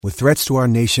With threats to our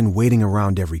nation waiting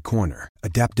around every corner,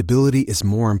 adaptability is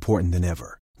more important than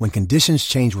ever. When conditions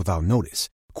change without notice,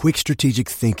 quick strategic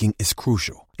thinking is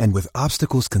crucial. And with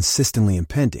obstacles consistently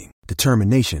impending,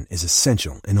 determination is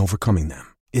essential in overcoming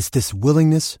them. It's this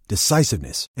willingness,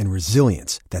 decisiveness, and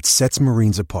resilience that sets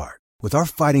Marines apart. With our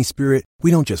fighting spirit, we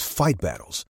don't just fight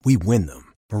battles, we win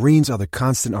them. Marines are the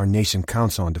constant our nation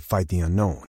counts on to fight the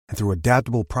unknown. And through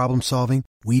adaptable problem solving,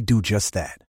 we do just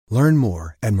that. Learn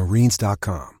more at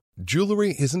marines.com.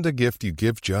 Jewelry isn't a gift you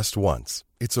give just once.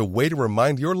 It's a way to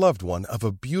remind your loved one of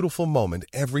a beautiful moment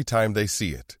every time they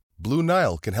see it. Blue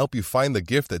Nile can help you find the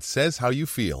gift that says how you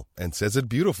feel and says it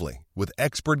beautifully, with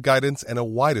expert guidance and a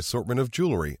wide assortment of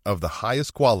jewelry of the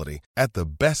highest quality at the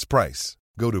best price.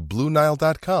 Go to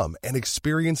BlueNile.com and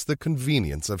experience the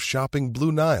convenience of shopping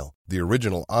Blue Nile, the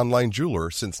original online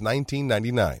jeweler since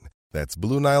 1999. That's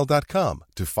BlueNile.com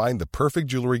to find the perfect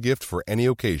jewelry gift for any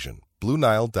occasion.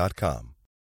 BlueNile.com.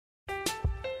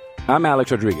 I'm Alex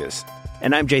Rodriguez.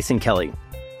 And I'm Jason Kelly.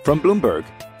 From Bloomberg,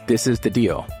 this is The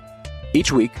Deal.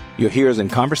 Each week, you'll hear us in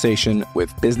conversation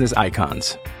with business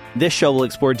icons. This show will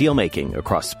explore deal-making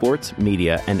across sports,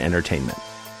 media, and entertainment.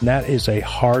 That is a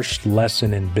harsh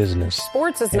lesson in business.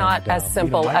 Sports is not as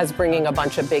simple as bringing a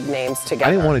bunch of big names together.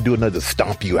 I didn't want to do another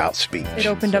stomp you out speech. It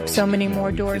opened up so many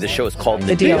more doors. The show is called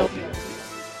The Deal.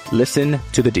 Listen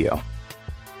to The Deal.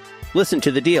 Listen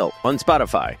to The Deal on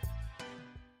Spotify.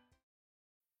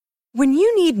 When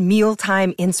you need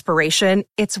mealtime inspiration,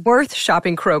 it's worth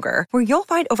shopping Kroger, where you'll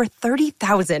find over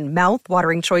 30,000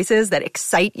 mouth-watering choices that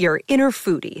excite your inner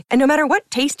foodie. And no matter what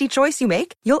tasty choice you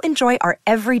make, you'll enjoy our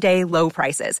everyday low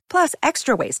prices, plus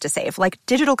extra ways to save, like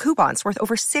digital coupons worth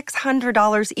over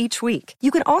 $600 each week. You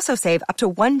can also save up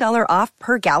to $1 off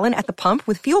per gallon at the pump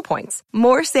with fuel points.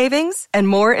 More savings and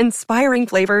more inspiring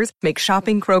flavors make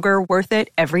shopping Kroger worth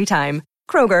it every time.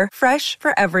 Kroger, fresh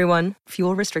for everyone.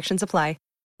 Fuel restrictions apply.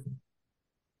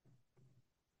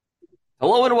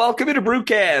 Hello and welcome to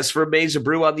Brewcast from Maize n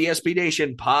Brew on the SB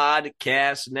Nation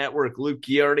Podcast Network. Luke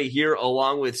Chiardi here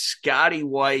along with Scotty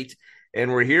White,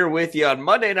 and we're here with you on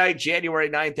Monday night, January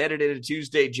 9th, headed into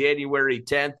Tuesday, January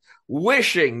 10th,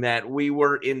 wishing that we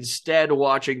were instead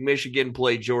watching Michigan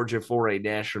play Georgia for a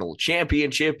national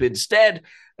championship. Instead,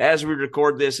 as we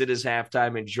record this, it is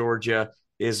halftime and Georgia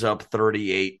is up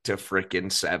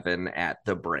 38-7 at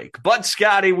the break. But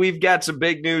Scotty, we've got some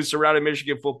big news surrounding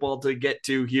Michigan football to get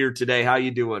to here today. How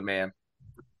you doing, man?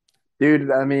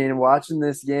 Dude, I mean, watching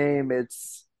this game,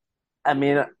 it's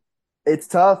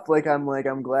tough.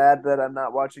 I'm glad that I'm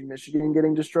not watching Michigan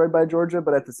getting destroyed by Georgia,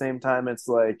 but at the same time, it's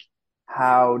like,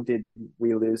 how did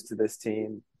we lose to this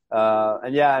team? I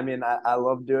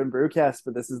love doing Brewcast,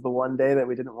 but this is the one day that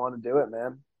we didn't want to do it,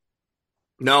 man.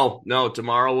 No,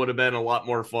 tomorrow would have been a lot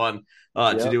more fun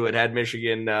to do it had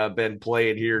Michigan been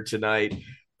playing here tonight.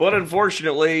 But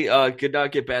unfortunately, could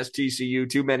not get past TCU,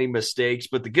 too many mistakes.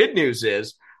 But the good news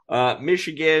is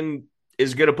Michigan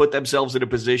is going to put themselves in a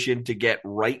position to get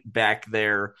right back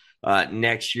there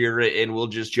next year, and we'll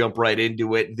just jump right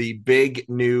into it. The big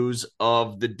news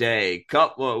of the day.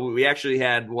 We actually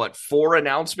had, 4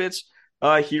 announcements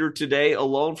here today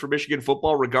alone for Michigan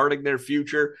football regarding their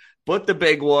future. But the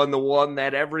big one, the one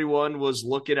that everyone was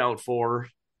looking out for,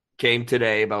 came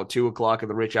today about 2 o'clock on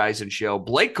the Rich Eisen show.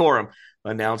 Blake Corum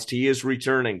announced he is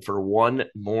returning for one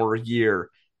more year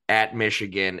at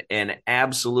Michigan. An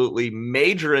absolutely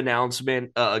major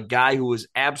announcement. A guy who was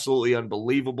absolutely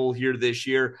unbelievable here this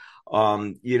year.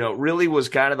 Really was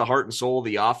kind of the heart and soul of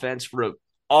the offense for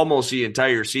almost the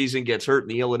entire season, gets hurt in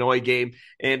the Illinois game.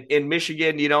 And in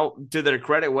Michigan, to their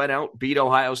credit, went out, beat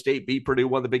Ohio State, beat Purdue,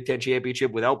 won the Big Ten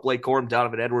championship. Without Blake Corum,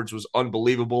 Donovan Edwards was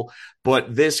unbelievable.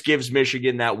 But this gives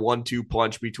Michigan that 1-2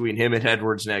 punch between him and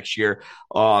Edwards next year.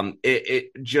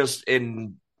 It just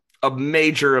in a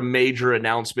major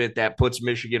announcement that puts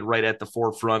Michigan right at the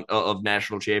forefront of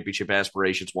national championship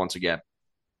aspirations once again.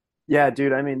 Yeah,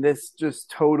 dude, I mean, this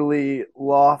just totally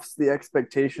lofts the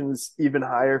expectations even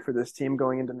higher for this team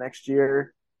going into next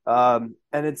year.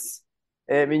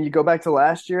 You go back to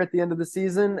last year at the end of the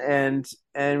season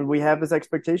and we have this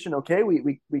expectation, okay,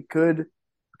 we could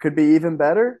be even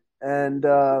better. And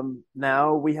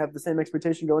now we have the same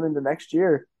expectation going into next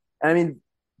year. I mean,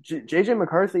 JJ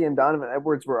McCarthy and Donovan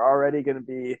Edwards were already going to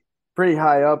be pretty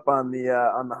high up on the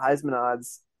Heisman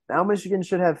odds. Now Michigan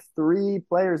should have 3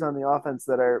 players on the offense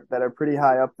that are pretty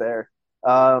high up there.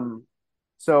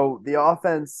 So the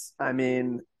offense, I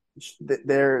mean,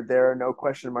 there are no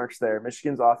question marks there.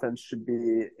 Michigan's offense should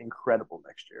be incredible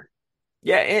next year.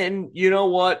 Yeah, and you know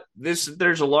what? There's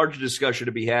a large discussion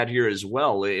to be had here as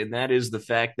well, and that is the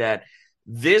fact that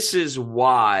this is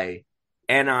why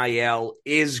NIL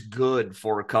is good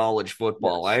for college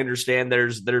football. Yes. I understand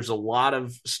there's a lot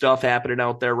of stuff happening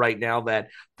out there right now that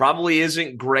probably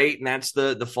isn't great, and that's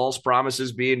the false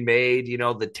promises being made,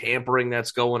 the tampering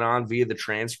that's going on via the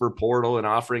transfer portal and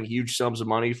offering huge sums of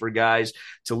money for guys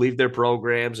to leave their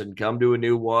programs and come to a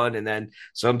new one, and then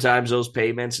sometimes those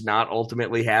payments not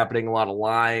ultimately happening, a lot of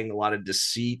lying, a lot of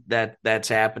deceit that's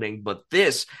happening. But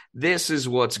this is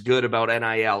what's good about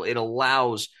NIL. It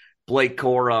allows Blake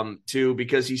Corum too,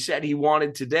 because he said he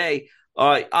wanted today,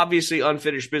 obviously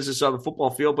unfinished business on the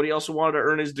football field, but he also wanted to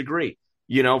earn his degree,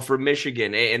 from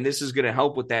Michigan. And this is going to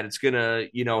help with that. It's going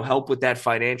to, help with that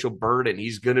financial burden.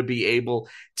 He's going to be able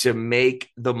to make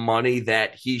the money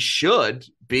that he should,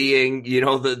 being,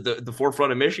 the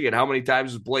forefront of Michigan. How many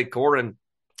times has Blake Corum,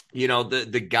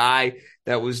 the guy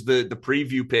that was the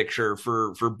preview picture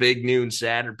for Big Noon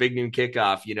Saturday, Big Noon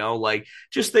Kickoff, like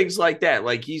just things like that.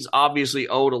 Like, he's obviously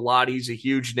owed a lot. He's a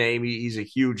huge name. He's a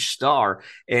huge star.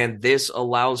 And this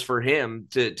allows for him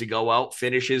to go out,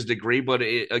 finish his degree, but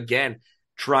again,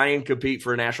 try and compete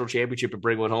for a national championship and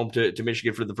bring one home to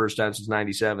Michigan for the first time since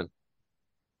 '97.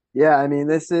 Yeah, I mean,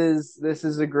 this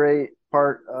is a great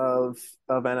part of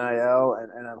NIL,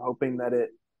 and I'm hoping that it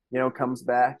comes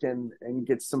back and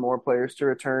gets some more players to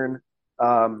return.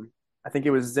 I think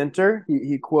it was Zinter.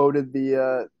 He quoted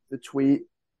the tweet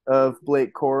of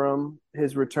Blake Corum,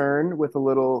 his return, with a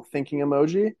little thinking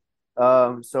emoji.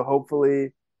 So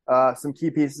hopefully some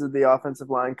key pieces of the offensive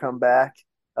line come back,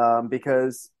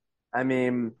 because, I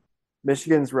mean,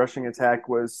 Michigan's rushing attack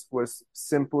was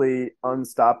simply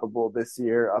unstoppable this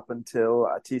year up until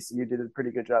TCU did a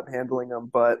pretty good job handling them.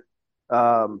 But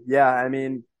yeah, I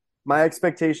mean, my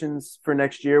expectations for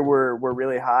next year were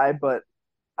really high, but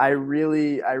I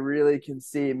really can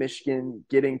see Michigan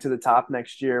getting to the top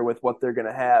next year with what they're going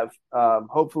to have.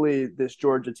 Hopefully this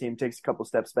Georgia team takes a couple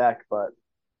steps back, but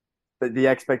the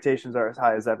expectations are as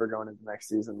high as ever going into next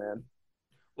season, man.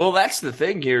 Well, that's the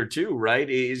thing here too, right?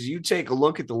 Is you take a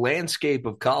look at the landscape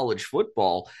of college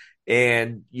football,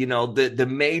 and the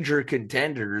major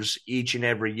contenders each and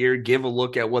every year, give a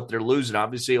look at what they're losing.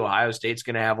 Obviously, Ohio State's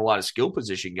going to have a lot of skill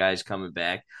position guys coming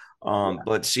back,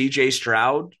 but CJ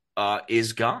Stroud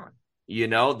is gone.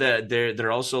 That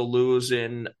they're also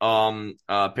losing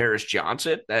Paris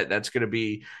Johnson. That's going to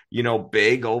be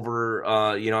big over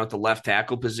at the left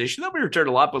tackle position. They'll be returned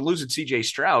a lot, but losing CJ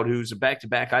Stroud, who's a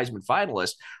back-to-back Heisman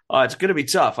finalist, it's going to be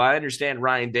tough. I understand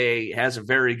Ryan Day has a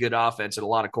very good offense, and a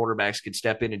lot of quarterbacks can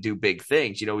step in and do big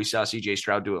things. We saw CJ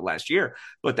Stroud do it last year,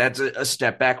 but that's a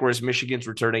step back, whereas Michigan's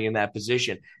returning in that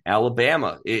position.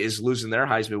 Alabama is losing their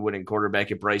Heisman winning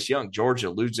quarterback at Bryce Young. Georgia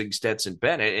losing Stetson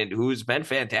Bennett, and who's been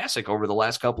fantastic over the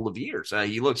last couple of years.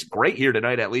 He looks great here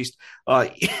tonight, at least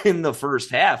in the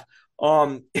first half.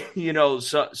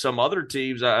 Some other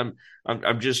teams,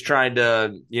 I'm just trying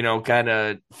to, kind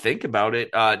of think about it.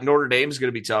 Notre Dame's going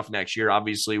to be tough next year,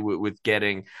 obviously, with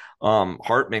getting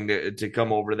Hartman to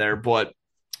come over there. But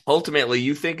ultimately,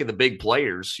 you think of the big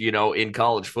players, in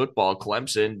college football.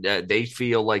 Clemson, they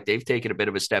feel like they've taken a bit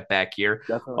of a step back here.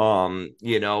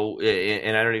 Definitely.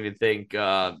 And I don't even think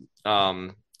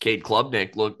Cade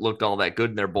Klubnik looked all that good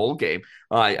in their bowl game.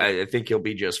 I think he'll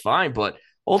be just fine, but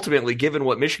ultimately, given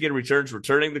what Michigan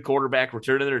returning the quarterback,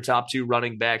 returning their top two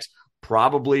running backs,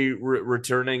 probably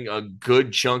returning a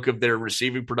good chunk of their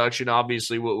receiving production.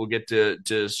 Obviously, we'll get to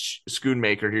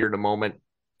Schoonmaker here in a moment,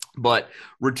 but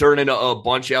returning a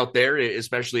bunch out there,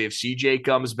 especially if CJ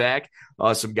comes back.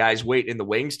 Some guys waiting in the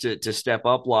wings to step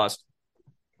up. Lost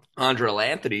Andrel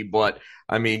Anthony, but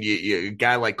I mean, a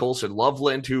guy like Colson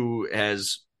Loveland, who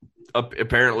has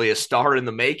apparently a star in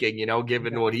the making,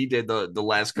 given what he did the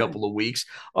last couple of weeks.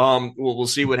 We'll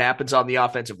see what happens on the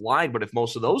offensive line, but if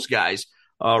most of those guys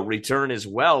return as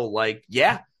well,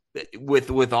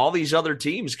 with all these other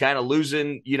teams kind of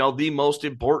losing, the most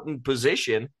important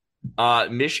position,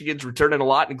 Michigan's returning a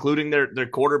lot, including their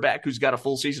quarterback, who's got a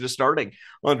full season of starting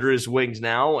under his wings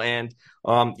now. And,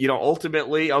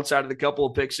 ultimately, outside of the couple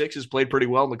of pick sixes, played pretty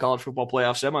well in the college football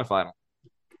playoff semifinal.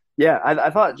 Yeah, I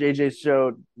thought JJ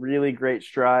showed really great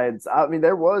strides. I mean,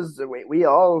 we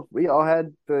all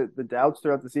had the doubts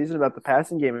throughout the season about the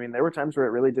passing game. I mean, there were times where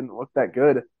it really didn't look that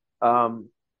good. But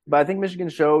I think Michigan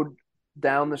showed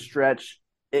down the stretch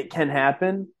it can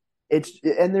happen.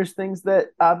 And there's things that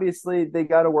obviously they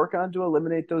got to work on to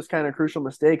eliminate those kind of crucial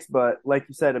mistakes. But like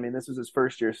you said, I mean, this was his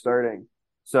first year starting,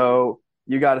 so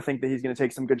you got to think that he's going to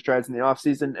take some good strides in the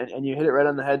offseason. And you hit it right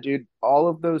on the head, dude. All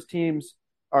of those teams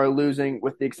are losing,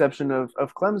 with the exception of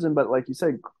Clemson. But like you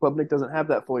said, Klubnik doesn't have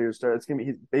that full year start. It's going to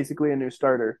be, he's basically a new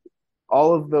starter.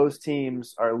 All of those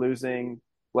teams are losing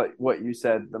what you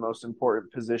said, the most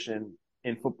important position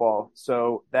in football.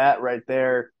 So that right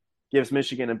there gives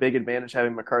Michigan a big advantage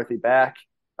having McCarthy back.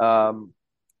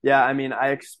 Yeah, I mean, I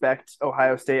expect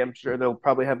Ohio State. I'm sure they'll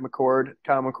probably have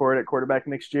Kyle McCord at quarterback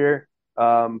next year.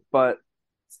 But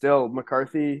still,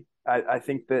 McCarthy, I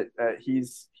think that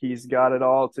he's got it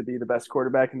all to be the best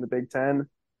quarterback in the Big Ten.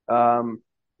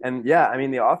 And yeah, I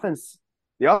mean, the offense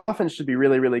should be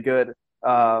really, really good.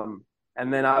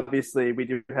 And then obviously we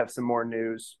do have some more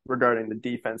news regarding the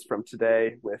defense from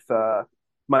today with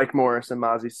Mike Morris and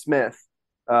Mazi Smith.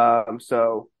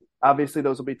 So obviously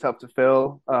those will be tough to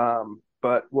fill.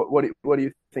 But what do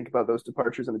you think about those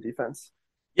departures in the defense?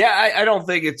 Yeah, I don't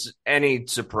think it's any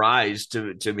surprise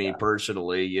to me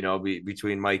personally, you know,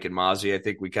 between Mike and Mazi. I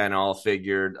think we kind of all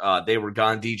figured they were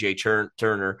gone. DJ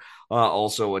Turner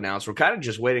also announced. We're kind of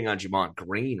just waiting on Jamon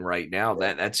Green right now.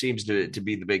 That seems to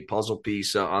be the big puzzle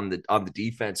piece on the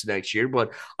defense next year.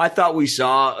 But I thought we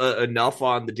saw enough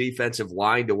on the defensive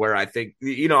line to where I think,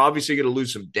 you know, obviously going to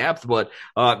lose some depth, but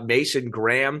Mason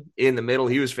Graham in the middle,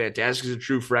 he was fantastic as a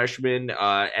true freshman,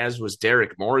 as was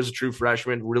Derek Moore as a true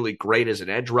freshman, really great as an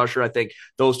edge rusher. I think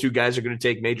those two guys are going to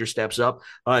take major steps up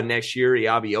next year.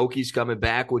 Iabi Oki's coming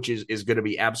back, which is going to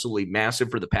be absolutely massive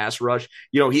for the pass rush.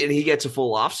 You know, he gets a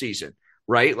full offseason,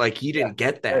 right? Like he didn't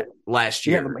get that last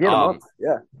year. He had a month.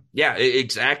 Yeah,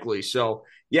 exactly. So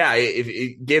yeah,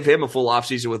 if give him a full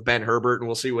offseason with Ben Herbert, and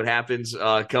we'll see what happens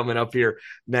coming up here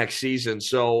next season.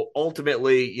 So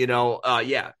ultimately, you know,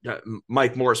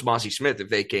 Mike Morris, Mazi Smith, if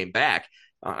they came back,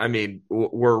 I mean,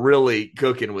 we're really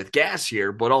cooking with gas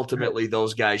here, but ultimately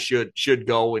those guys should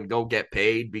go get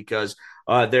paid because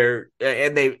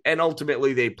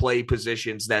ultimately they play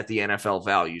positions that the NFL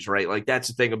values, right? Like that's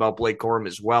the thing about Blake Corum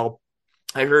as well.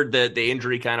 I heard that the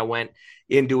injury kind of went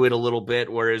into it a little bit,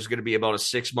 where it was going to be about a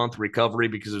 6-month recovery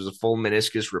because it was a full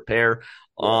meniscus repair.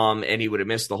 And he would have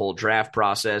missed the whole draft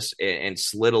process and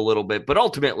slid a little bit. But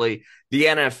ultimately, the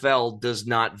NFL does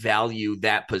not value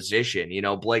that position. You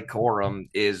know, Blake Corum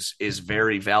is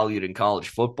very valued in college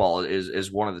football, is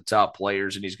one of the top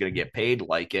players, and he's going to get paid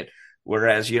like it.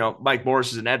 Whereas, you know, Mike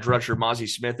Morris is an edge rusher. Mazi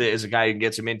Smith is a guy who can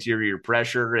get some interior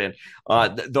pressure. And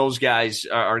those guys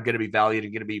are going to be valued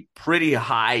and going to be pretty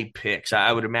high picks.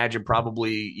 I would imagine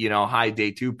probably, you know, high day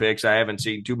 2 picks. I haven't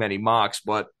seen too many mocks,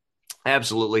 but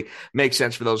absolutely makes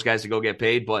sense for those guys to go get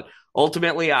paid. But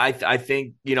ultimately, I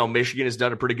think, you know, Michigan has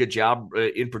done a pretty good job,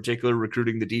 in particular,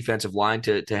 recruiting the defensive line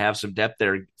to have some depth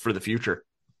there for the future.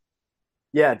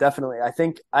 Yeah, definitely.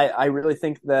 I really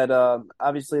think that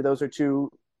obviously those are two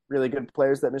really good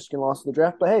players that Michigan lost in the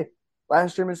draft. But hey,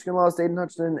 last year Michigan lost Aiden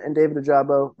Hutchinson and David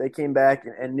Ojabo. They came back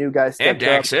and new guys stepped up. And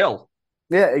Dax Hill.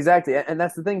 Yeah, exactly. And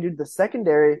that's the thing, dude. The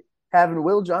secondary, having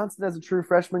Will Johnson as a true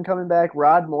freshman coming back,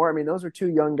 Rod Moore. I mean, those are two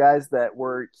young guys that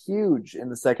were huge in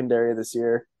the secondary this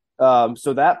year.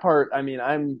 So that part, I mean,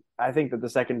 I think that the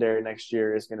secondary next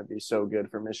year is going to be so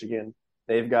good for Michigan.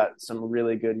 They've got some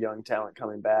really good young talent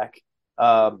coming back.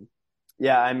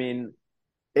 Yeah, I mean,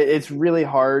 it's really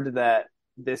hard that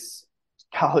this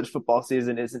college football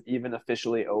season isn't even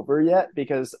officially over yet,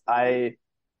 because I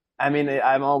mean,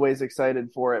 I'm always excited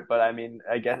for it, but I mean,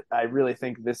 I really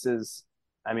think this is,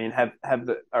 I mean, have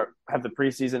the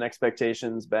preseason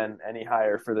expectations been any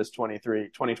higher for this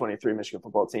 2023 Michigan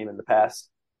football team in the past?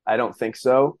 I don't think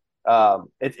so.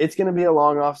 It's going to be a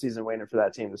long off season waiting for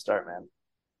that team to start, man.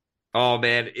 Oh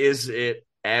man, is it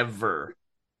ever?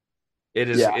 It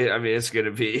is. Yeah. I mean, it's going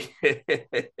to be.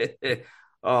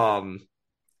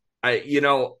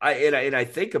 I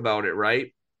think about it,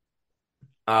 right?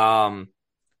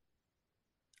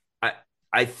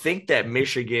 I think that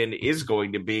Michigan is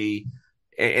going to be,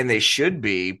 and they should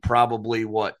be, probably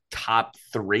top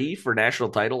 3 for national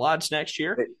title odds next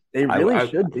year. They really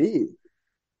should be.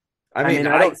 I mean,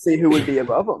 I don't see who would be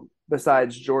above them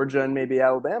besides Georgia and maybe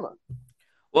Alabama.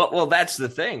 Well, that's the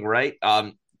thing, right?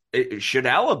 Should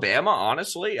Alabama,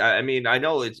 honestly? I mean, I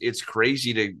know it's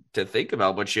crazy to think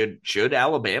about, but should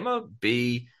Alabama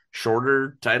be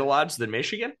shorter title odds than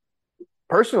Michigan?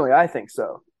 Personally, I think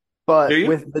so. But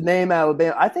with the name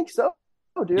Alabama, I think so.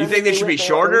 Dude. You think they should be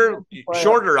shorter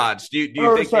odds? Do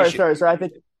you think? Sorry.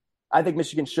 I think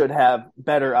Michigan should have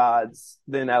better odds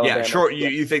than Alabama. Yeah,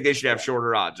 You think they should have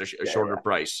shorter odds, a shorter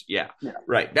price? Yeah,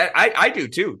 right. That I do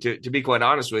too. To be quite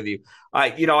honest with you,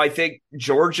 I think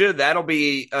Georgia, that'll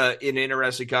be an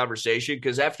interesting conversation,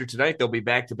 because after tonight they'll be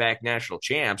back-to-back national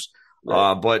champs.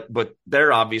 Right. But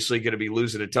they're obviously going to be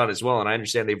losing a ton as well, and I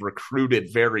understand they've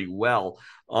recruited very well.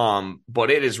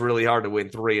 But it is really hard to win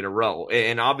 3 in a row,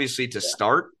 and obviously to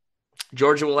start,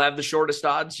 Georgia will have the shortest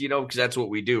odds, because that's what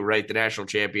we do, right? The national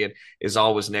champion is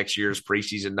always next year's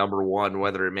preseason number one,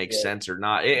 whether it makes sense or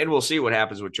not. And we'll see what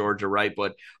happens with Georgia, right?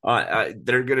 But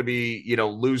they're going to be,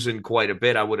 losing quite a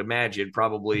bit, I would imagine,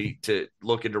 probably to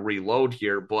looking to reload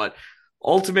here. But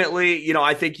ultimately,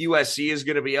 I think USC is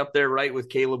going to be up there, right, with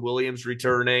Caleb Williams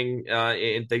returning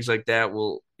and things like that.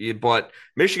 But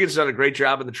Michigan's done a great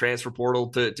job in the transfer portal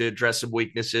to address some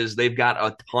weaknesses. They've got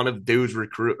a ton of dudes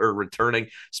returning,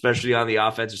 especially on the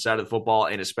offensive side of the football,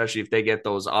 and especially if they get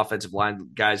those offensive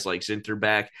line guys like Zinter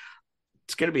back.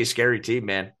 It's going to be a scary team,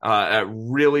 man.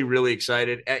 Really, really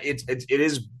excited. It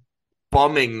is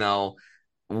bumming, though,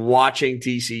 watching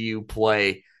TCU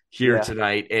play here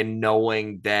tonight and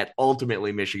knowing that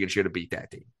ultimately Michigan should have beat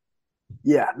that team.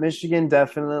 Yeah, Michigan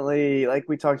definitely, like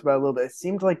we talked about a little bit, it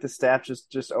seemed like the staff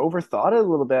just overthought it a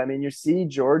little bit. I mean, you see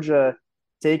Georgia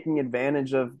taking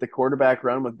advantage of the quarterback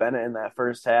run with Bennett in that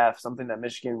first half, something that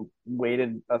Michigan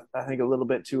waited, I think, a little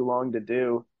bit too long to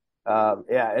do.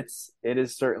 It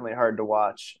is certainly hard to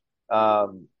watch.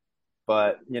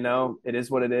 But, it is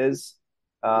what it is.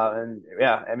 I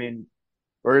mean,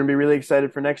 we're going to be really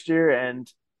excited for next year, and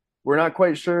we're not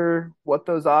quite sure what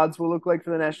those odds will look like for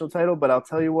the national title, but I'll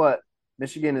tell you what,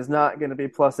 Michigan is not going to be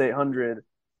plus 800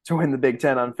 to win the Big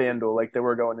Ten on FanDuel like they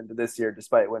were going into this year,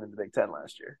 despite winning the Big Ten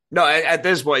last year. No, at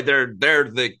this point, they're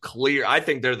the clear. I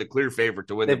think they're the clear favorite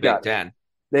to win the Big Ten.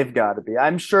 They've got to be.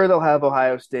 I'm sure they'll have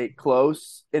Ohio State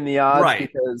close in the odds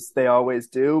because they always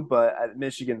do, but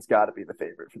Michigan's got to be the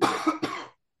favorite for the Big Ten.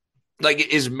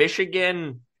 Like, is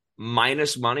Michigan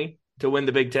minus money to win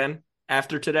the Big Ten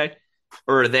after today?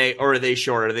 Or are they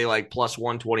short? Are they like plus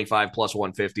 125, plus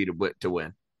 150 to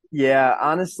win? Yeah,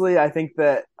 honestly, I think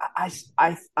that I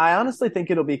honestly think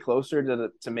it'll be closer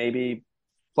to maybe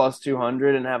plus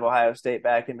 200 and have Ohio State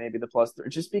back and maybe the plus 3,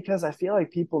 just because I feel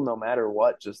like people, no matter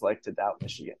what, just like to doubt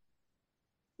Michigan.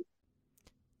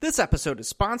 This episode is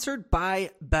sponsored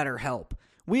by BetterHelp.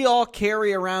 We all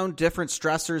carry around different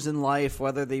stressors in life,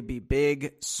 whether they be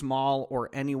big, small, or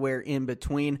anywhere in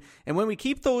between. And when we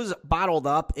keep those bottled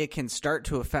up, it can start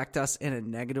to affect us in a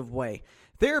negative way.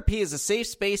 Therapy is a safe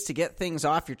space to get things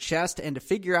off your chest and to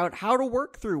figure out how to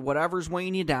work through whatever's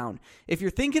weighing you down. If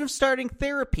you're thinking of starting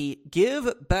therapy, give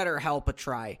BetterHelp a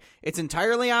try. It's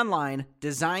entirely online,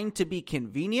 designed to be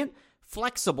convenient,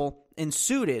 flexible, and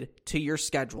suited to your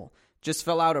schedule. Just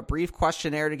fill out a brief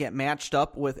questionnaire to get matched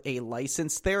up with a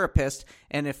licensed therapist,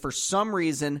 and if for some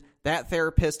reason that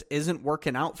therapist isn't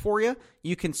working out for you,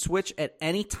 you can switch at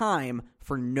any time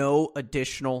for no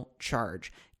additional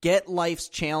charge. Get life's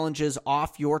challenges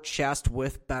off your chest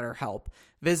with BetterHelp.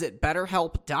 Visit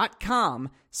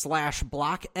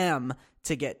BetterHelp.com/BlockM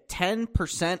to get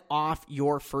 10% off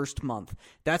your first month.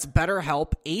 That's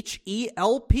BetterHelp,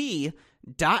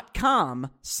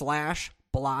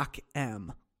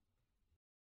 HELP.com/BlockM.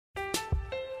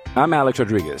 I'm Alex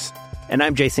Rodriguez. And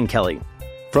I'm Jason Kelly.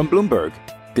 From Bloomberg,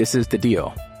 this is The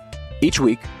Deal. Each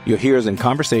week, you'll hear us in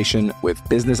conversation with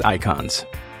business icons.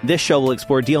 This show will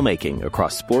explore deal-making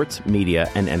across sports,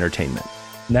 media, and entertainment.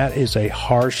 That is a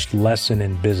harsh lesson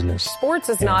in business. Sports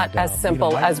is not as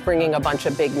simple as bringing a bunch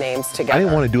of big names together. I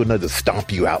didn't want to do another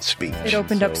stomp you out speech. It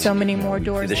opened up so many more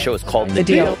doors. The show is called The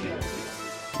Deal.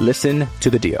 Listen to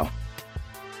The Deal.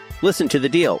 Listen to The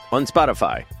Deal on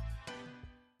Spotify.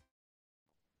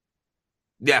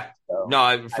 Yeah,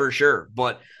 no, for sure.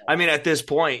 But I mean, at this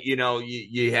point, you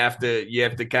have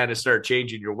to kind of start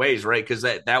changing your ways, right? Because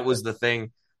that was the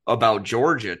thing about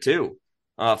Georgia too,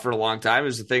 for a long time.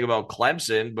 Is the thing about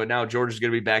Clemson, but now Georgia's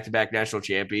going to be back-to-back national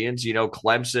champions.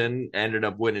 Clemson ended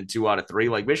up winning 2 out of 3.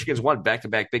 Like, Michigan's won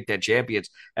back-to-back Big Ten champions.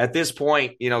 At this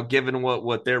point, given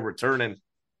what they're returning,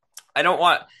 I don't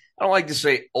like to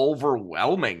say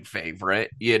overwhelming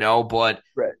favorite, but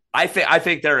right. I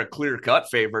think they're a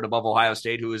clear-cut favorite above Ohio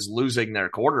State, who is losing their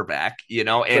quarterback, and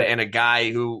a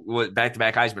guy who was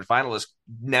back-to-back Heisman finalist,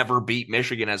 never beat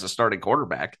Michigan as a starting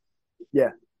quarterback.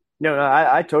 Yeah. No,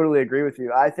 I totally agree with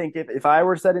you. I think if I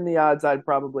were setting the odds, I'd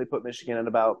probably put Michigan at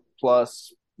about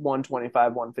plus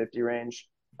 125, 150 range.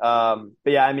 But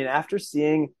yeah, I mean, after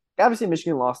seeing, obviously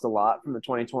Michigan lost a lot from the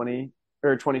 2020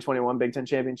 or 2021 Big Ten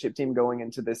championship team going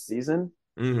into this season.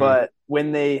 Mm-hmm. But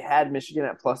when they had Michigan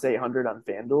at plus 800 on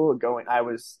FanDuel I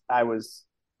was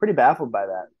pretty baffled by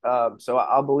that. So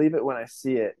I'll believe it when I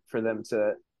see it for them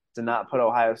to not put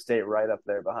Ohio State right up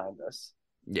there behind us.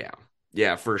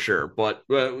 Yeah, for sure. But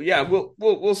yeah,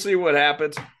 we'll see what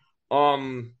happens.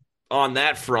 On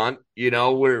that front,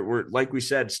 we're like we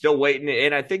said, still waiting,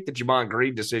 and I think the Jamon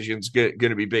Green decision's going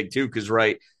to be big too. Because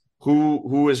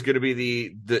who is going to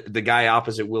be the guy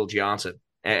opposite Will Johnson?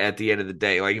 at the end of the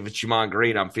day. Like if it's Jamon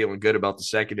Green, I'm feeling good about the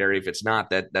secondary. If it's not,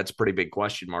 that's a pretty big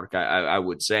question mark, I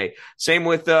would say. Same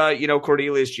with,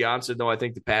 Cornelius Johnson, though I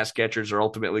think the pass catchers are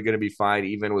ultimately going to be fine,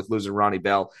 even with losing Ronnie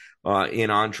Bell in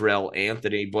Andrell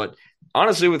Anthony. But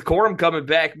honestly, with Corum coming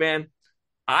back, man,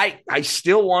 I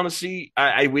still want to see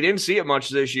we didn't see it much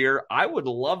this year. I would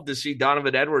love to see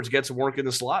Donovan Edwards get some work in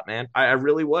the slot, man. I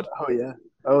really would.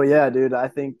 Oh yeah, dude. I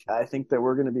think that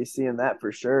we're going to be seeing that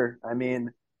for sure. I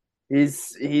mean,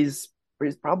 he's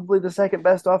probably the second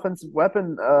best offensive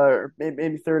weapon, or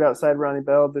maybe third outside Ronnie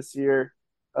Bell this year.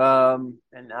 And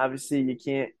obviously you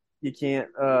can't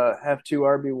have two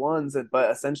RB1s,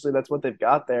 but essentially that's what they've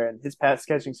got there. And his pass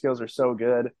catching skills are so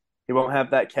good. He won't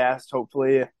have that cast,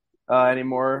 hopefully,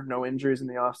 anymore. No injuries in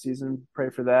the offseason. Pray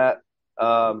for that.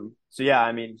 So yeah,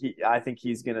 I mean, I think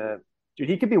he's gonna, dude,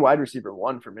 he could be wide receiver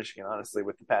 1 for Michigan, honestly,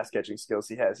 with the pass catching skills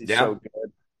he has. He's so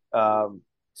good.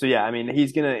 So yeah, I mean,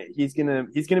 he's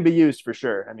gonna be used for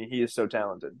sure. I mean, he is so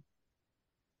talented.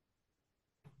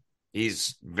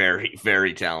 He's very,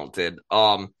 very talented.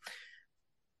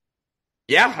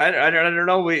 Yeah, I don't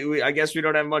know. I guess we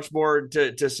don't have much more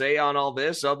to say on all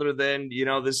this other than,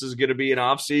 this is going to be an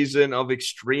offseason of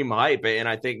extreme hype, and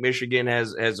I think Michigan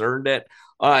has earned it.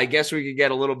 I guess we could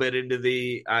get a little bit into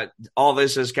the all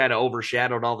this has kind of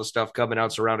overshadowed all the stuff coming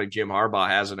out surrounding Jim Harbaugh,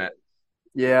 hasn't it?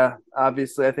 Yeah,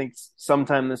 obviously. I think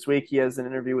sometime this week he has an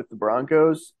interview with the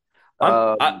Broncos.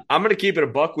 I'm going to keep it a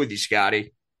buck with you,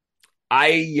 Scotty.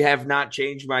 I have not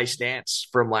changed my stance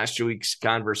from last week's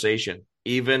conversation.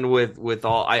 Even with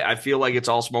all, I feel like it's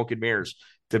all smoke and mirrors,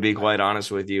 to be quite honest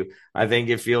with you. I think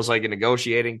it feels like a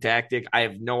negotiating tactic. I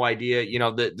have no idea,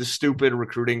 the stupid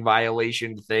recruiting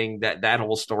violation thing, that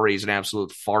whole story is an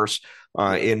absolute farce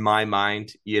in my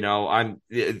mind.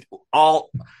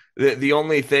 The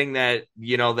only thing that,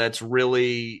 that's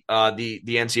really the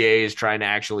NCAA is trying to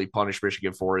actually punish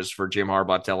Michigan for is for Jim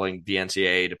Harbaugh telling the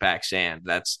NCAA to pack sand.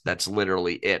 That's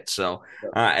literally it. So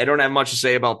I don't have much to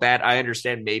say about that. I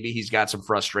understand maybe he's got some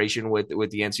frustration with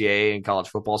the NCAA and college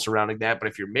football surrounding that. But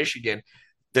if you're Michigan,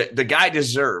 the guy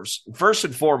deserves, first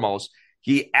and foremost,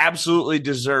 he absolutely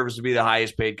deserves to be the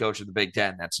highest paid coach of the Big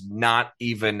Ten. That's not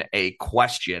even a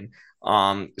question.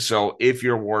 So if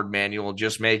you're Ward Manuel,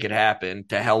 just make it happen.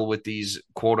 To hell with these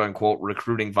quote unquote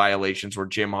recruiting violations where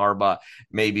Jim Harbaugh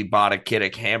maybe bought a kid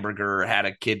a hamburger or had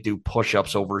a kid do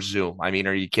push-ups over Zoom. I mean,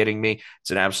 are you kidding me?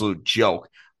 It's an absolute joke.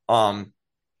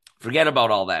 Forget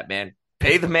about all that, man.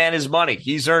 Pay the man his money.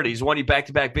 He's earned it. He's won you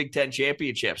back-to-back Big Ten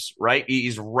championships, right?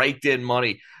 He's raked in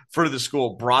money for the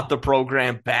school, brought the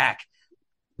program back.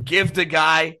 Give the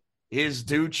guy his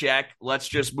due check. Let's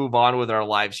just move on with our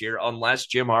lives here. Unless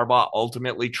Jim Harbaugh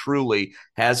ultimately, truly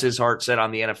has his heart set on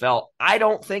the NFL. I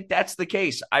don't think that's the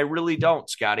case. I really don't,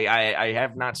 Scotty. I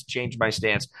have not changed my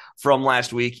stance from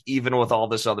last week, even with all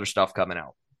this other stuff coming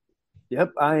out.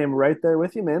 Yep, I am right there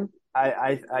with you, man.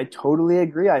 I totally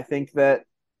agree. I think that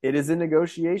it is a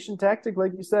negotiation tactic,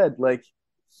 like you said. Like,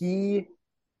 he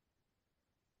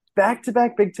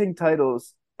back-to-back Big Ten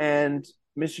titles, and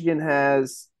Michigan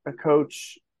has a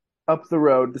coach up the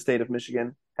road, the state of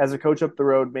Michigan has a coach up the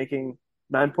road making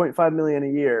 $9.5 million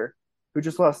a year who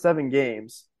just lost 7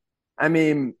 games. I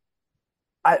mean,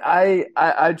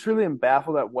 I truly am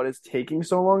baffled at what is taking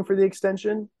so long for the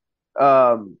extension.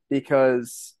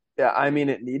 Because I mean,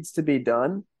 it needs to be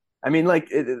done. I mean,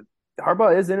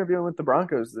 Harbaugh is interviewing with the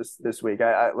Broncos this week.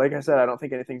 I like I said, I don't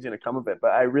think anything's going to come of it,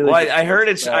 but I really, I heard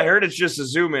it's just a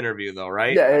Zoom interview though,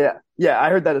 right? Yeah. I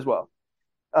heard that as well.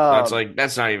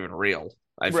 That's not even real.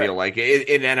 I feel like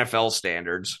in NFL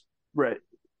standards. Right.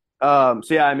 So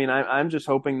yeah, I mean, I'm just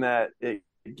hoping that it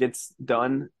gets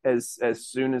done as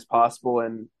soon as possible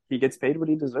and he gets paid what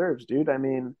he deserves, dude. I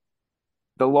mean,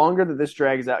 the longer that this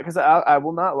drags out, because I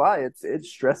will not lie, it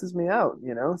stresses me out,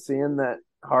 seeing that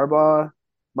Harbaugh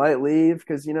might leave,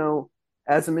 because,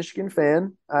 as a Michigan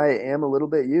fan, I am a little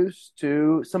bit used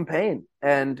to some pain.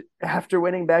 And after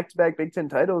winning back-to-back Big Ten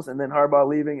titles and then Harbaugh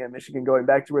leaving and Michigan going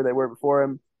back to where they were before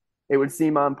him, it would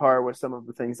seem on par with some of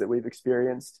the things that we've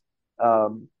experienced.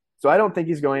 So I don't think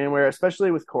he's going anywhere,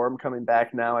 especially with Corum coming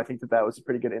back now. I think that was a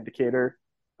pretty good indicator.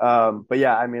 But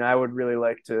yeah, I mean, I would really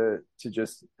like to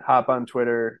just hop on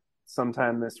Twitter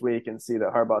sometime this week and see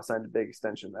that Harbaugh signed a big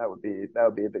extension. That would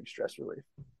be a big stress relief.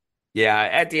 Yeah,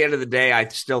 at the end of the day, I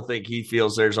still think he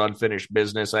feels there's unfinished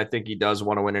business. I think he does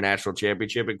want to win a national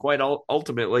championship, and quite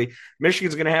ultimately,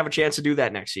 Michigan's going to have a chance to do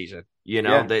that next season.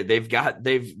 They've got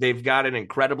an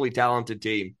incredibly talented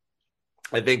team.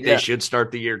 I think they should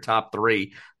start the year top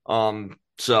 3.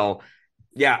 So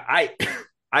yeah,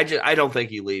 I don't think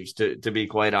he leaves, to be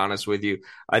quite honest with you.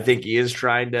 I think he is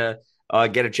trying to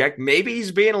get a check. Maybe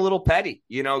he's being a little petty,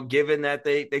 given that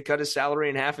they cut his salary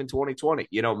in half in 2020.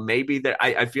 Maybe that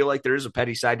I feel like there is a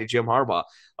petty side to Jim Harbaugh,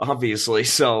 obviously.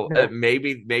 So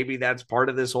maybe that's part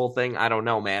of this whole thing. I don't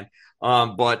know, man.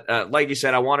 But like you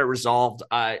said, I want it resolved.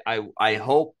 I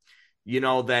hope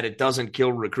that it doesn't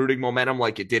kill recruiting momentum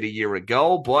like it did a year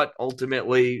ago. But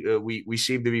ultimately, we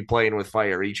seem to be playing with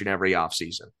fire each and every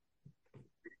offseason.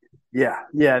 Yeah,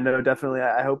 no, definitely.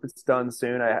 I hope it's done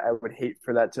soon. I would hate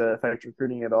for that to affect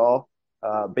recruiting at all.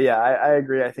 But yeah, I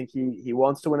agree. I think he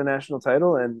wants to win a national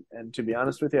title, and to be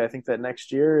honest with you, I think that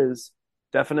next year is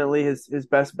definitely his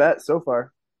best bet so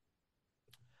far.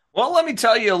 Well, let me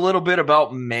tell you a little bit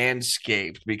about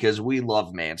Manscaped, because we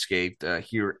love Manscaped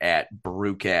here at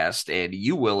Brewcast, and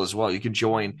you will as well. You can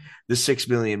join the 6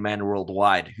 million men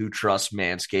worldwide who trust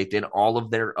Manscaped and all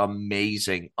of their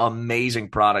amazing, amazing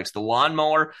products. The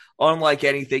lawnmower, unlike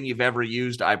anything you've ever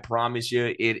used, I promise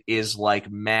you, it is like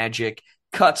magic.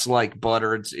 Cuts like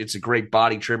butter. It's a great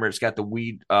body trimmer. It's got the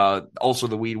weed, also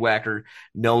the weed whacker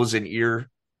nose and ear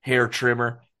hair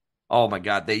trimmer. Oh my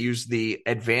God, they use the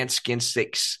advanced skin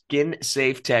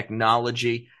safe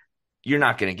technology. You're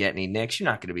not going to get any nicks. You're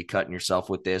not going to be cutting yourself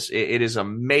with this. It is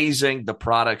amazing, the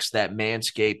products that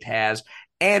Manscaped has.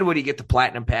 And when you get the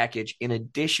platinum package, in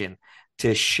addition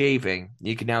to shaving,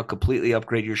 you can now completely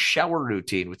upgrade your shower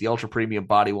routine with the ultra premium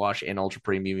body wash and ultra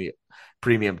premium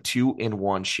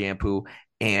 2-in-1 shampoo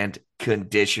and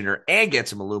conditioner, and get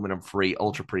some aluminum-free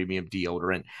ultra premium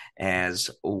deodorant as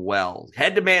well.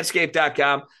 Head to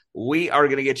manscaped.com. We are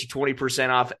going to get you 20%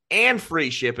 off and free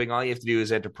shipping. All you have to do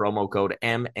is enter promo code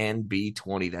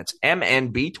MNB20. That's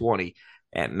MNB20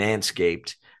 at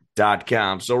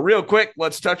manscaped.com. So real quick,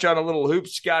 let's touch on a little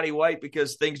hoops, Scotty White,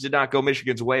 because things did not go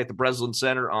Michigan's way at the Breslin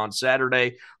Center on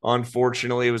Saturday.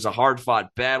 Unfortunately, it was a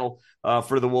hard-fought battle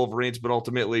for the Wolverines, but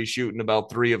ultimately shooting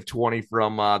about 3 of 20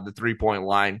 from the three-point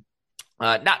line.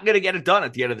 Not going to get it done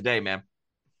at the end of the day, man.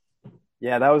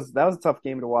 Yeah, that was a tough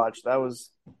game to watch. That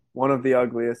was one of the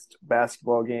ugliest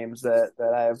basketball games that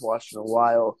I have watched in a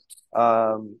while.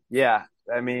 Yeah,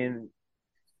 I mean,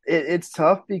 it's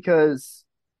tough because,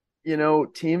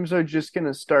 teams are just going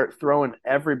to start throwing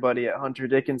everybody at Hunter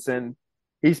Dickinson.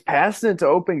 He's passing it to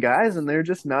open guys, and they're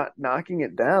just not knocking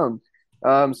it down.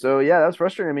 So, yeah, that's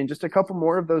frustrating. I mean, just a couple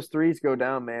more of those threes go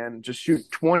down, man. Just shoot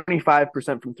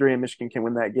 25% from three, and Michigan can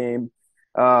win that game.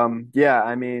 Yeah,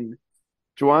 I mean,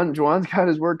 Juwan's got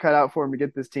his work cut out for him to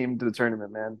get this team to the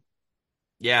tournament, man.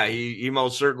 Yeah, he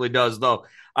most certainly does, though.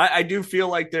 I do feel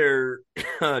like they're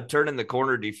turning the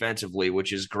corner defensively,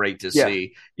 which is great to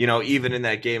see. Even in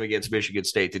that game against Michigan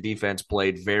State, the defense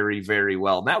played very, very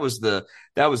well. And that was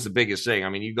the biggest thing. I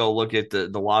mean, you go look at the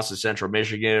loss of Central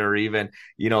Michigan, or even,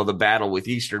 the battle with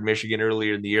Eastern Michigan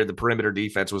earlier in the year. The perimeter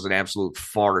defense was an absolute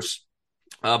farce.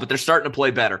 But they're starting to play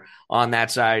better on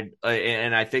that side,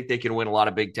 and I think they can win a lot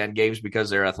of Big Ten games because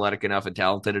they're athletic enough and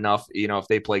talented enough. If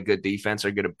they play good defense,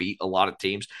 they're going to beat a lot of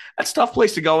teams. That's a tough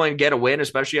place to go and get a win,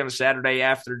 especially on a Saturday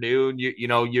afternoon.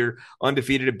 You're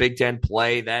undefeated in Big Ten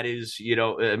play. That is,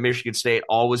 Michigan State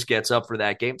always gets up for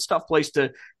that game. It's a tough place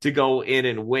to go in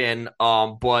and win,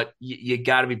 but you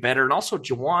got to be better. And also,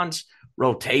 Juwan's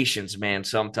rotations, man,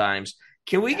 sometimes.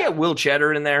 Can we get Will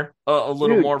Cheddar in there a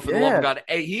little more for the love of God?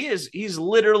 Hey, he's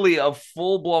literally a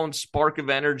full-blown spark of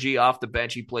energy off the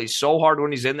bench. He plays so hard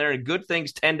when he's in there, and good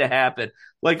things tend to happen.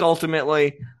 Like,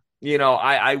 ultimately,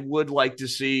 I would like to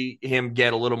see him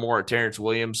get a little more of Terrence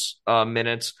Williams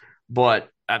minutes, but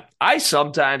I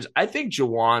think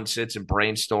Juwan sits and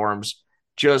brainstorms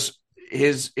just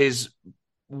his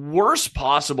worst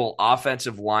possible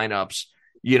offensive lineups.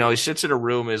 He sits in a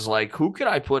room, is like, who could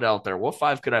I put out there? What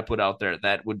five could I put out there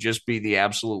that would just be the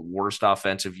absolute worst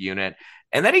offensive unit?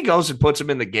 And then he goes and puts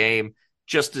them in the game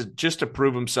just to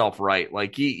prove himself right.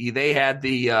 Like they had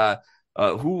the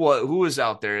who was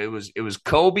out there? It was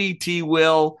Kobe, T.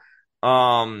 Will,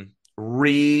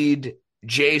 Reed,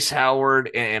 Jace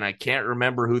Howard, and I can't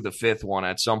remember who the fifth one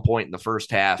at some point in the first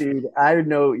half. Dude, I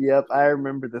know. Yep, I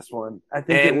remember this one. I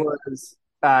think it was.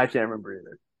 I can't remember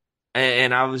either.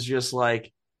 And I was just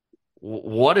like,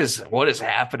 what is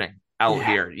happening out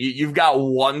here? You've got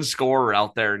one scorer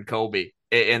out there in Kobe,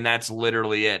 and that's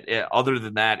literally it. Other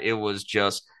than that, it was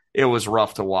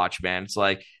rough to watch, man. It's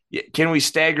like, can we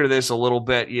stagger this a little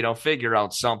bit? Figure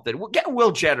out something. We'll get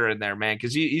Will Cheddar in there, man,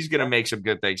 because he's going to make some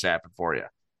good things happen for you.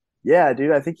 Yeah,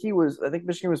 dude. I think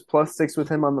Michigan was +6 with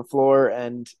him on the floor,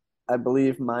 and I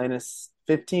believe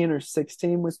 -15 or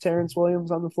 16 was Terrence Williams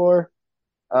on the floor.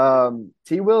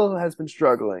 T. Will has been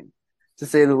struggling, to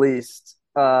say the least,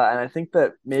 and I think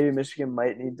that maybe Michigan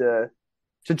might need to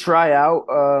try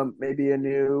out maybe a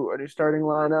new starting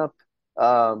lineup.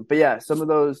 But yeah, some of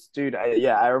those, dude.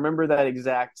 I remember that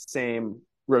exact same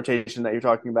rotation that you're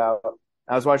talking about.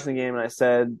 I was watching the game and I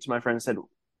said to my friend, I said,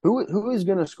 who is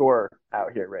going to score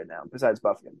out here right now besides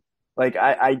Buffkin? Like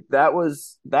that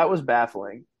was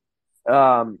baffling.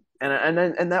 And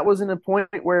that was in a point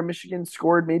where Michigan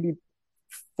scored maybe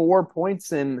 4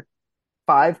 points in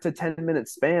 5 to 10 minute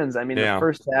spans. I mean, The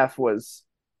first half was,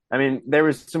 there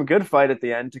was some good fight at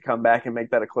the end to come back and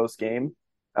make that a close game.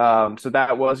 So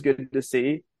that was good to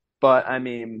see. But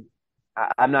I'm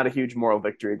not a huge moral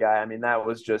victory guy.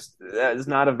 That is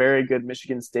not a very good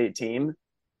Michigan State team.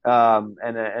 And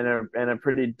a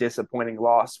pretty disappointing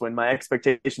loss when my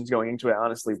expectations going into it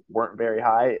honestly weren't very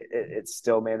high. It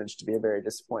still managed to be a very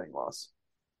disappointing loss.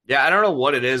 Yeah, I don't know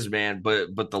what it is, man,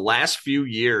 but the last few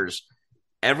years,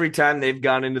 every time they've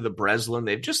gone into the Breslin,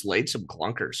 they've just laid some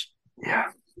clunkers. Yeah.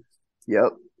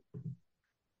 Yep.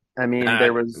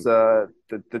 There was the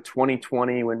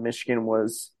 2020 when Michigan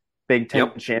was Big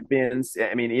Ten champions.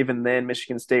 Even then,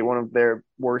 Michigan State, one of their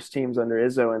worst teams under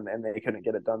Izzo, and they couldn't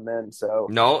get it done then. So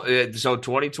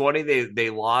 2020, they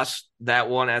lost that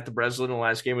one at the Breslin in the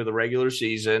last game of the regular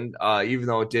season. Even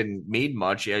though it didn't mean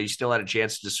much, you still had a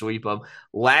chance to sweep them.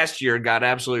 Last year, got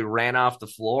absolutely ran off the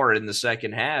floor in the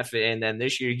second half, and then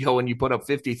this year you go and you put up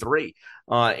 53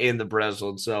 in the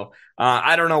Breslin. So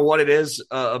I don't know what it is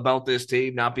about this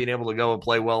team not being able to go and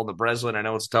play well in the Breslin. I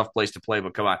know it's a tough place to play,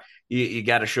 but come on, you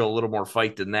got to show a little more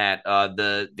fight than that.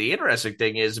 The interesting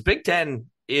thing is the Big Ten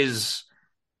is,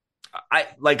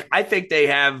 I think they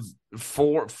have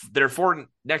their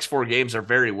next four games are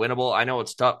very winnable. I know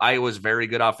it's tough. Iowa's very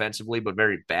good offensively, but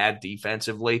very bad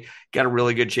defensively. Got a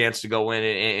really good chance to go in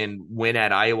and win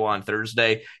at Iowa on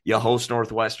Thursday. You host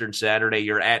Northwestern Saturday.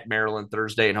 You're at Maryland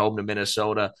Thursday and home to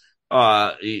Minnesota.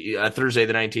 Thursday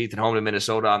the 19th and home to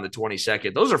Minnesota on the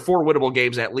 22nd. Those are 4 winnable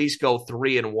games. At least go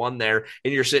 3-1 there,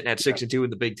 and you're sitting at 6-2 in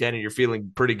the Big Ten, and you're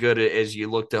feeling pretty good as you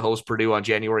look to host Purdue on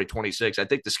January 26th. I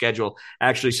think the schedule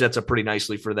actually sets up pretty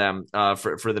nicely for them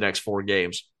for the next 4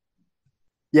 games.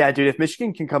 Yeah, dude, if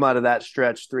Michigan can come out of that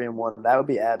stretch 3-1, that would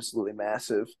be absolutely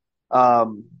massive. But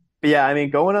yeah,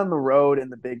 going on the road in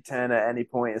the Big Ten at any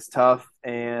point is tough.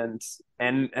 And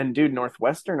dude,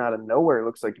 Northwestern out of nowhere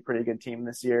looks like a pretty good team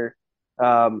this year.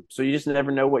 So you just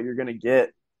never know what you're going to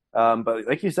get. But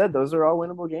like you said, those are all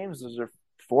winnable games. Those are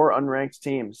 4 unranked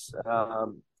teams.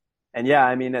 And yeah,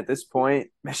 at this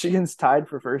point, Michigan's tied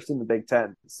for first in the Big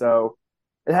Ten. So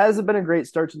it hasn't been a great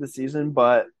start to the season,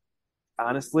 but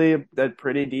honestly, a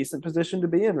pretty decent position to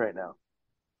be in right now.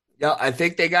 Yeah, I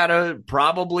think they got to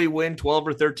probably win 12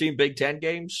 or 13 Big Ten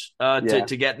games to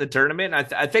get in the tournament.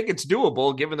 I think it's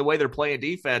doable given the way they're playing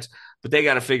defense, but they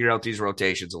got to figure out these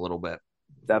rotations a little bit.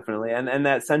 Definitely. And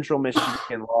that Central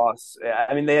Michigan loss,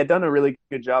 they had done a really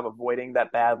good job avoiding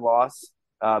that bad loss.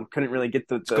 Couldn't really get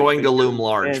the it's going to loom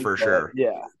large for sure.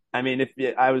 Yeah.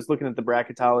 If I was looking at the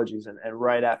bracketologies and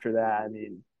right after that,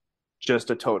 just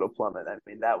a total plummet.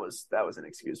 That was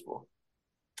inexcusable.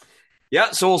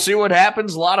 Yeah, so we'll see what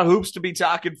happens. A lot of hoops to be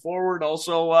talking forward.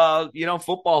 Also,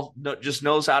 football just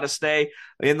knows how to stay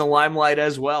in the limelight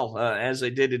as well as they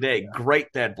did today.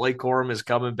 Great that Blake Corum is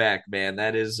coming back, man.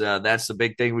 That's the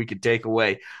big thing we could take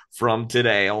away from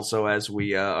today. Also, as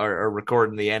we are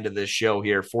recording the end of this show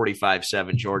here,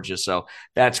 45-7 Georgia. So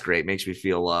that's great. Makes me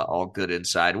feel all good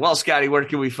inside. Well, Scotty, where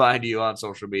can we find you on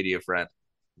social media, friend?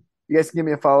 You guys can give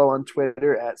me a follow on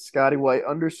Twitter at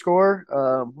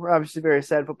ScottyWhite_. We're obviously very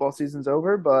sad football season's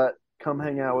over, but come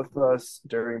hang out with us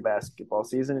during basketball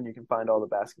season, and you can find all the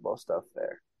basketball stuff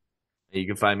there. You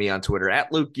can find me on Twitter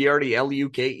at Luke Ghiardi,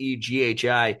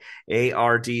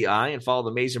 LUKEGHIARDI, and follow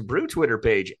the Maize and Brew Twitter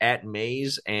page at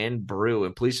Maize and Brew.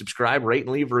 And please subscribe, rate,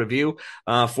 and leave a review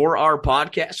for our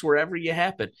podcast wherever you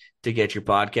happen to get your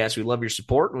podcast. We love your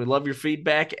support and we love your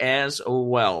feedback as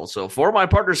well. So for my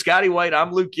partner, Scotty White,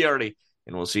 I'm Luke Ghiardi,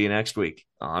 and we'll see you next week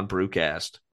on Brewcast.